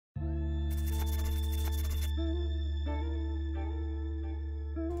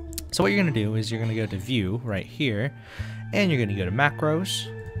So what you're going to do is you're going to go to View right here, and you're going to go to Macros,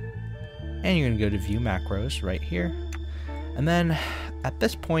 and you're going to go to View Macros right here. And then at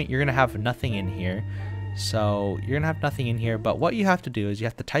this point, you're going to have nothing in here. So you're going to have nothing in here, but what you have to do is you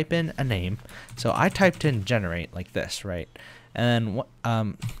have to type in a name. So I typed in generate like this, right? And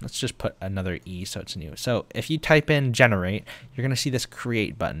let's just put another E so it's new. So if you type in generate, you're going to see this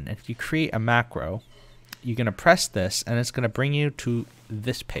create button. If you create a macro, you're going to press this, and it's going to bring you to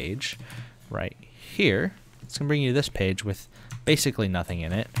this page right here. It's going to bring you to this page with basically nothing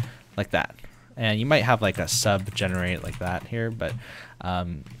in it, like that. And you might have like a sub generate like that here, but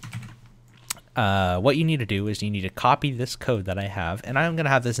what you need to do is you need to copy this code that I have, and I'm going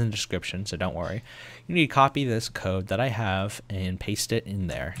to have this in the description, so don't worry. You need to copy this code that I have and paste it in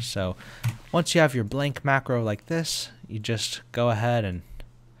there. So once you have your blank macro like this, you just go ahead and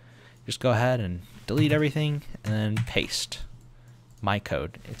delete everything and then paste my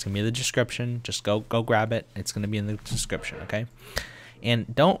code. It's going to be in the description. Just go grab it. It's going to be in the description, okay?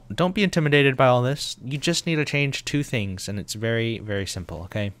 And don't be intimidated by all this. You just need to change two things, and it's very, very simple,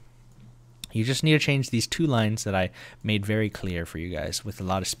 okay? You just need to change these two lines that I made very clear for you guys with a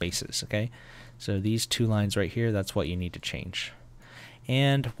lot of spaces, okay? So these two lines right here, that's what you need to change.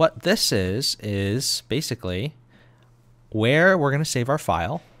 And what this is basically where we're going to save our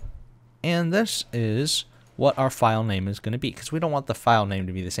file. And this is what our file name is going to be, because we don't want the file name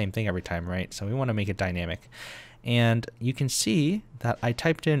to be the same thing every time, right? So we want to make it dynamic. And you can see that I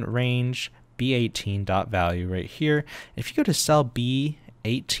typed in range b18.value right here. If you go to cell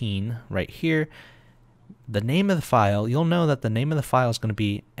B18 right here, the name of the file, you'll know that the name of the file is going to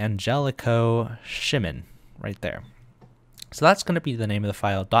be Angelico Shimon right there. So that's going to be the name of the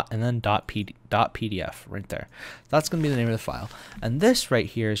file, and then .pdf right there. That's going to be the name of the file. And this right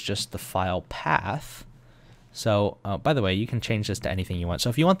here is just the file path. So, by the way, you can change this to anything you want. So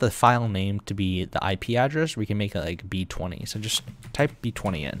if you want the file name to be the IP address, we can make it like B20. So just type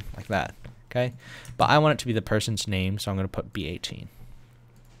B20 in like that, okay? But I want it to be the person's name, so I'm going to put B18.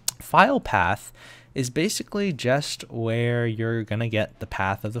 File path is basically just where you're going to get the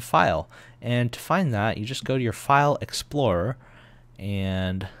path of the file. And to find that, you just go to your File Explorer,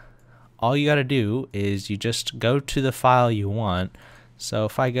 and all you got to do is you just go to the file you want. So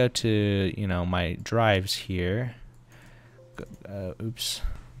if I go to, my drives here,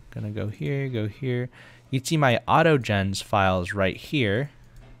 gonna go here, you can see my AutoGens files right here.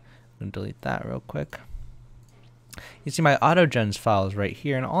 I'm gonna delete that real quick. You see my AutoGens files right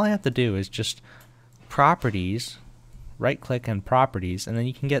here, and all I have to do is just properties, right click and properties, and then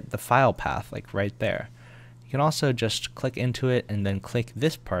you can get the file path like right there. You can also just click into it and then click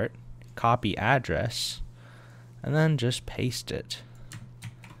this part, copy address, and then just paste it.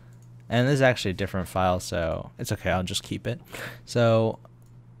 And this is actually a different file, so it's okay, I'll just keep it. So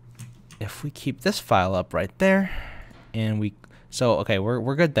if we keep this file up right there, and okay,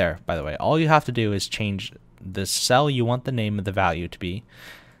 we're good there, by the way. All you have to do is change the cell you want the name of the value to be,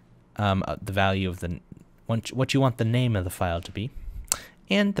 the value of what you want the name of the file to be,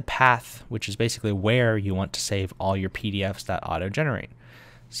 and the path, which is basically where you want to save all your PDFs that auto-generate.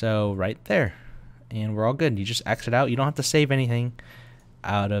 So right there, and we're all good. You just exit out. You don't have to save anything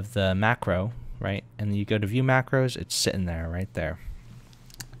out of the macro, right? And you go to View Macros, it's sitting there right there.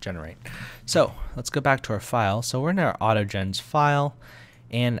 Generate. So let's go back to our file. So we're in our AutoGens file,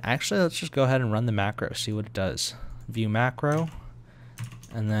 and actually let's just go ahead and run the macro, see what it does. View macro,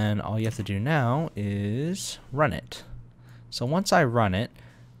 and then all you have to do now is run it. So once I run it,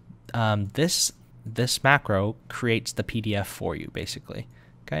 this macro creates the PDF for you basically.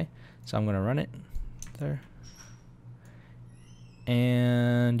 Okay, so I'm going to run it there.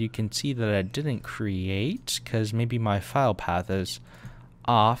 And you can see that I didn't create because maybe my file path is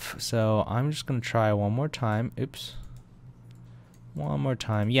off. So I'm just going to try one more time. Oops. One more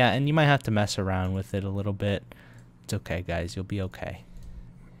time. Yeah, and you might have to mess around with it a little bit. It's okay, guys. You'll be okay.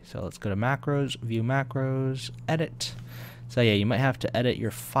 So let's go to macros, view macros, edit. So yeah, you might have to edit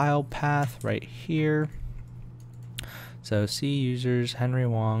your file path right here. So C users, Henry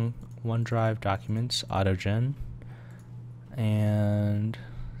Wong, OneDrive documents, AutoGen. And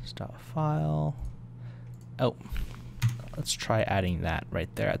stop file. Oh, let's try adding that right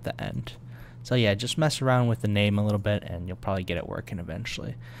there at the end. So yeah, just mess around with the name a little bit and you'll probably get it working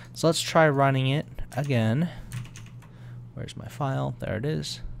eventually. So let's try running it again. Where's my file? There it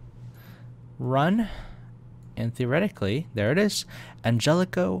is. Run, and theoretically, there it is.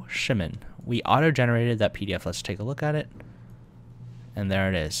 Angelico Shimon. We auto-generated that PDF. Let's take a look at it. And there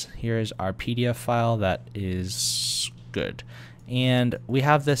it is. Here's our PDF file that is good. And we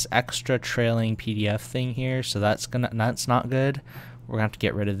have this extra trailing PDF thing here, so that's not good. We're gonna have to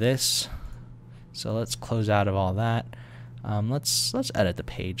get rid of this. So let's close out of all that. Let's edit the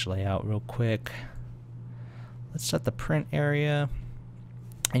page layout real quick. Let's set the print area.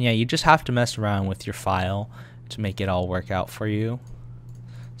 And yeah, you just have to mess around with your file to make it all work out for you,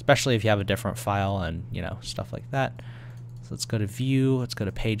 especially if you have a different file and stuff like that. So let's go to view, let's go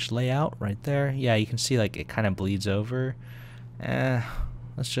to page layout right there. Yeah, you can see like it kind of bleeds over.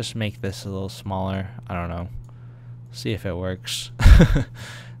 Let's just make this a little smaller. I don't know. See if it works.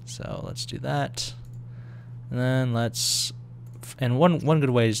 So let's do that. And then one good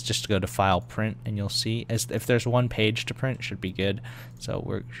way is just to go to file print, and you'll see if there's one page to print, it should be good. So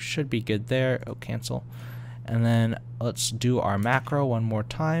we should be good there. Oh, cancel. And then let's do our macro one more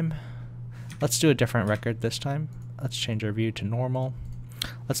time. Let's do a different record this time. Let's change our view to normal.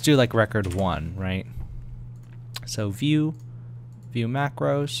 Let's do like record 1, right? So view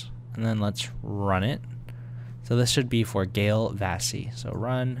macros, and then let's run it. So this should be for Gail Vassy. So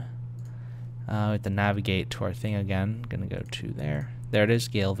run. We have to navigate to our thing again. I'm gonna go to there. There it is,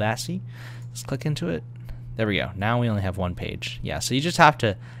 Gail Vassy. Let's click into it. There we go. Now we only have one page. Yeah, so you just have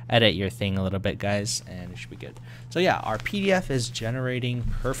to edit your thing a little bit, guys, and it should be good. So yeah, our PDF is generating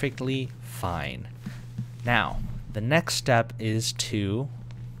perfectly fine. Now, the next step is the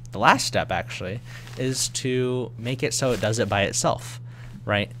last step actually, is to make it so it does it by itself.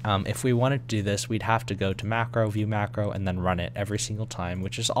 Right? If we wanted to do this, we'd have to go to macro, view macro, and then run it every single time,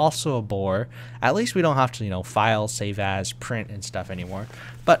 which is also a bore. At least we don't have to, file, save as, print, and stuff anymore.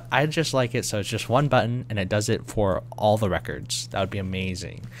 But I just like it so it's just one button and it does it for all the records. That would be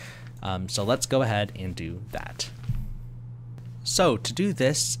amazing. So let's go ahead and do that. So to do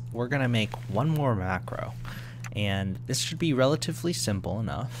this, we're going to make one more macro. And this should be relatively simple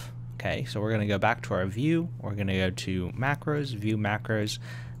enough. Okay, so we're going to go back to our view. We're going to go to macros, view macros.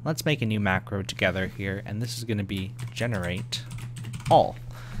 Let's make a new macro together here, and this is going to be generate all.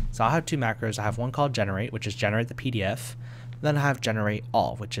 So I'll have two macros. I have one called generate, which is generate the PDF. Then I have generate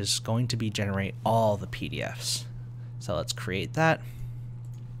all, which is going to be generate all the PDFs. So let's create that.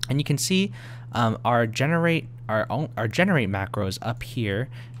 And you can see our generate macro is up here.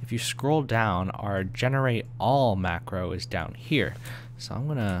 If you scroll down, our generate all macro is down here. So I'm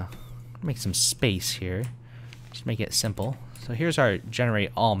gonna make some space here, just make it simple. So here's our generate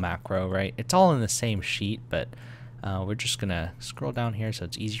all macro, right? It's all in the same sheet, but we're just gonna scroll down here so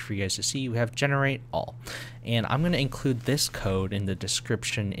it's easy for you guys to see. We have generate all, and I'm gonna include this code in the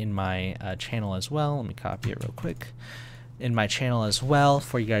description in my channel as well. Let me copy it real quick in my channel as well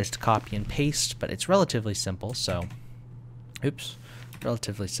for you guys to copy and paste, but it's relatively simple. So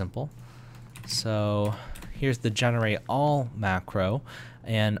relatively simple. So here's the generate all macro,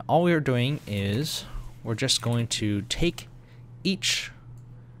 and all we're doing is we're just going to take each,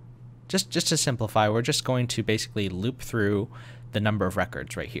 just to simplify, we're just going to basically loop through the number of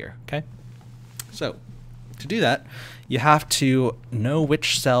records right here. Okay, so to do that, you have to know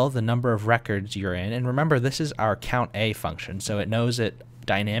which cell the number of records you're in, and remember this is our count A function, so it knows it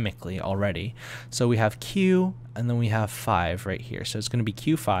dynamically already. So we have Q, and then we have 5 right here. So it's going to be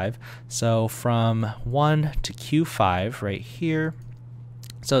Q5. So from 1 to Q5 right here.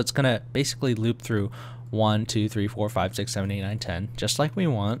 So it's going to basically loop through 1, 2, 3, 4, 5, 6, 7, 8, 9, 10, just like we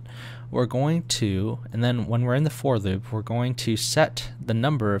want. We're going to, and then when we're in the for loop, we're going to set the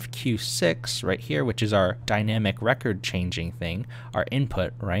number of Q6 right here, which is our dynamic record changing thing, our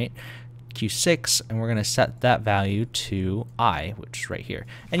input, right? Q6, and we're going to set that value to I, which is right here.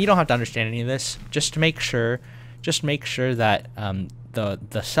 And you don't have to understand any of this. Just make sure that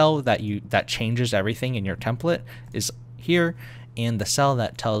the cell that changes everything in your template is here, and the cell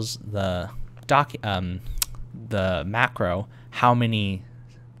that tells the macro how many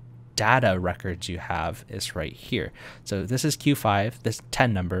data records you have is right here. So this is Q5, this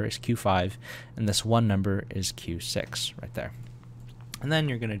 10 number is Q5, and this 1 number is Q6 right there. And then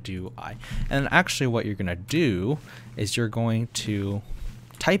you're going to do I. And actually what you're going to do is you're going to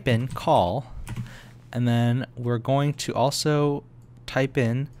type in call, and then we're going to also type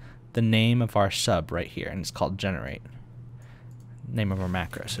in the name of our sub right here, and it's called generate. Name of our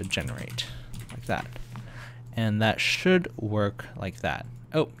macro, so generate, like that. And that should work like that.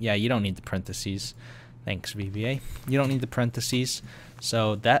 Oh, yeah, you don't need the parentheses. Thanks, VBA. You don't need the parentheses.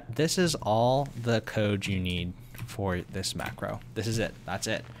 So this is all the code you need for this macro. This is it. That's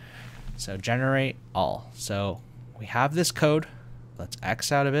it. So generate all. So we have this code. Let's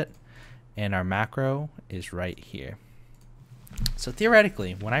X out of it, and our macro is right here. So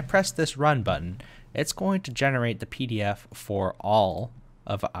theoretically, when I press this run button, it's going to generate the PDF for all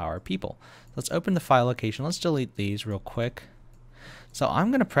of our people. Let's open the file location. Let's delete these real quick. So I'm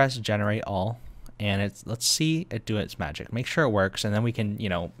going to press generate all, and let's see it do its magic. Make sure it works, and then we can, you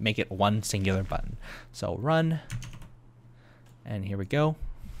know, make it one singular button. So run, and here we go.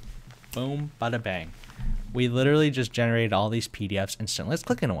 Boom, bada bang. We literally just generated all these PDFs instantly. Let's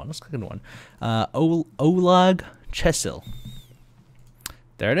click into one. Olog Chesil.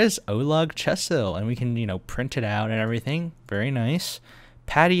 There it is, Olog Chesil, and we can, you know, print it out and everything. Very nice.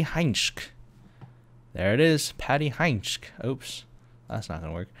 Patty Heinzk. There it is, Patty Heinzk. Oops, that's not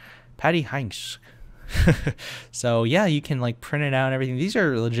gonna work. Patty Heinzk. So yeah, you can like print it out and everything. These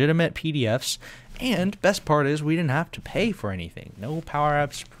are legitimate PDFs, and best part is we didn't have to pay for anything. No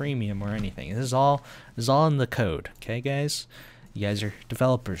PowerApps Premium or anything. This is all in the code. Okay, guys, you guys are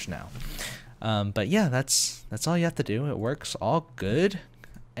developers now. But yeah, that's all you have to do. It works all good.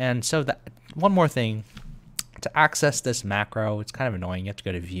 And so that one more thing, to access this macro, it's kind of annoying. You have to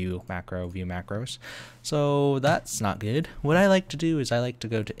go to view macros. So that's not good. What I like to do is I like to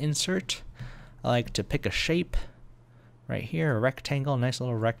go to insert. I like to pick a shape right here, a rectangle, nice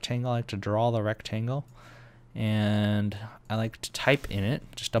little rectangle. I like to draw the rectangle, and I like to type in it.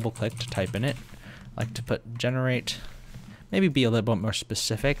 Just double click to type in it. I like to put generate, maybe be a little bit more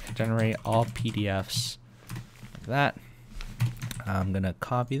specific. Generate all PDFs, like that. I'm gonna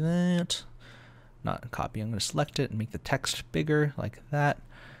copy that. Not copy, I'm gonna select it and make the text bigger like that.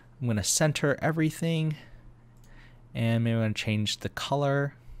 I'm gonna center everything, and maybe I'm gonna change the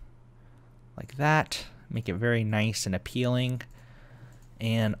color like that. Make it very nice and appealing.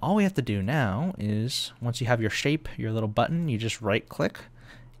 And all we have to do now is, once you have your shape, your little button, you just right click,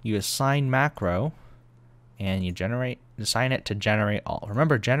 you assign macro, and you assign it to generate all.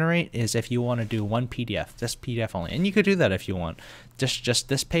 Remember, generate is if you want to do one PDF, this PDF only, and you could do that if you want. Just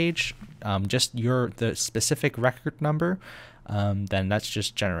this page, just the specific record number, then that's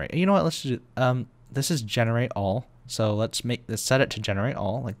just generate. You know what? Let's do this is generate all. So let's set it to generate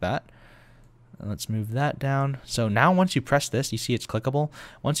all like that. And let's move that down. So now once you press this, you see it's clickable.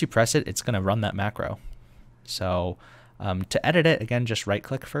 Once you press it, it's gonna run that macro. So to edit it, again, just right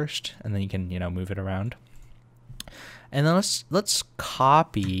click first, and then you can, you know, move it around. And then let's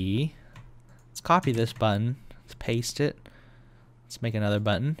copy this button. Let's paste it. Let's make another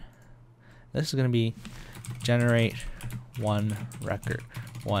button. This is going to be generate one record,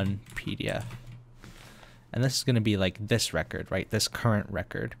 one PDF. And this is going to be like this record, right? This current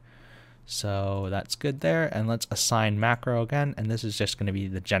record. So that's good there. And let's assign macro again. And this is just going to be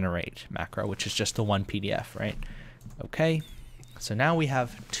the generate macro, which is just the one PDF, right? Okay. So now we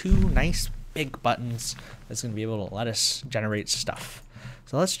have two nice big buttons that's going to be able to let us generate stuff.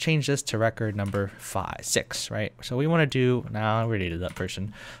 So let's change this to record number 6, right? So we want to do, now I already did that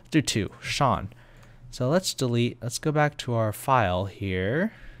person. Let's do 2, Sean. So let's go back to our file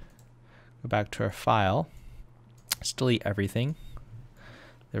here. Go back to our file. Let's delete everything.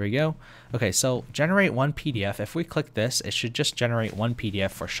 There we go. Okay, so generate one PDF. If we click this, it should just generate one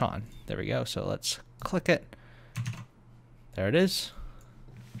PDF for Sean. There we go. So let's click it. There it is.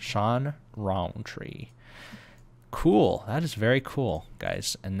 Sean Roundtree. Cool. That is very cool,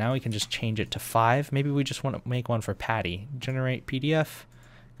 guys. And now we can just change it to 5. Maybe we just want to make one for Patty. Generate PDF.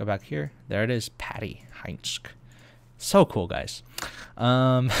 Go back here. There it is. Patty Heinzk. So cool, guys.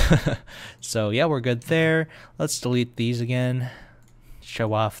 So yeah, we're good there. Let's delete these again.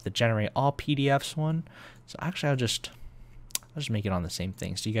 Show off the generate all PDFs one. So actually, I'll just make it on the same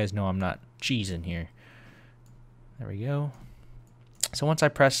thing, so you guys know I'm not cheesing here. There we go. So once I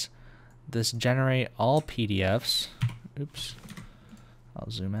press this generate all PDFs, oops, I'll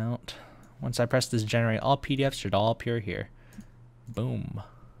zoom out. Once I press this generate all PDFs, it should all appear here. Boom.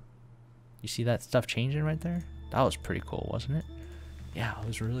 You see that stuff changing right there? That was pretty cool, wasn't it? Yeah, it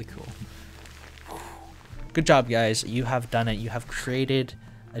was really cool. Good job, guys. You have done it. You have created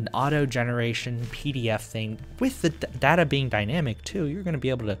an auto generation PDF thing with the data being dynamic too. You're going to be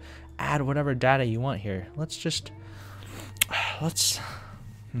able to add whatever data you want here. Let's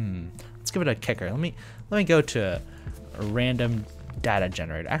give it a kicker. Let me go to a random data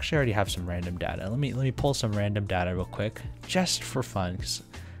generator. Actually, I already have some random data. Let me pull some random data real quick, just for fun, because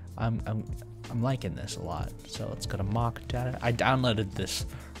I'm liking this a lot. So let's go to mock data. I downloaded this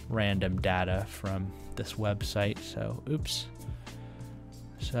random data from this website. So oops.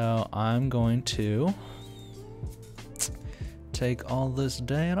 So I'm going to take all this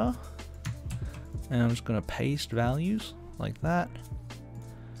data, and I'm just going to paste values like that.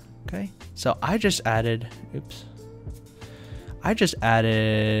 Okay, so I just added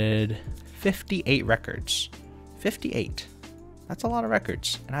 58 records. 58. That's a lot of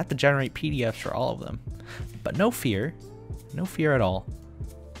records, and I have to generate PDFs for all of them. But no fear at all,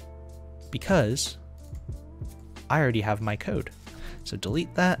 because I already have my code. So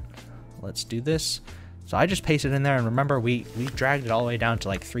delete that. let's do this. So I just pasted in there, and remember we dragged it all the way down to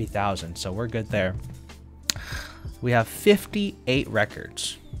like 3,000, so we're good there. We have 58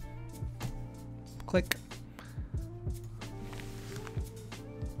 records. Click.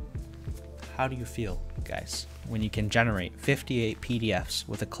 How do you feel, guys, when you can generate 58 PDFs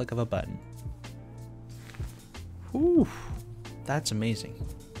with a click of a button? Whew, that's amazing.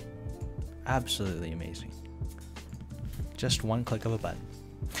 Absolutely amazing. Just one click of a button.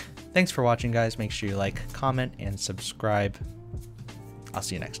 Thanks for watching, guys. Make sure you like, comment, and subscribe. I'll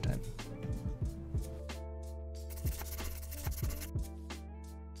see you next time.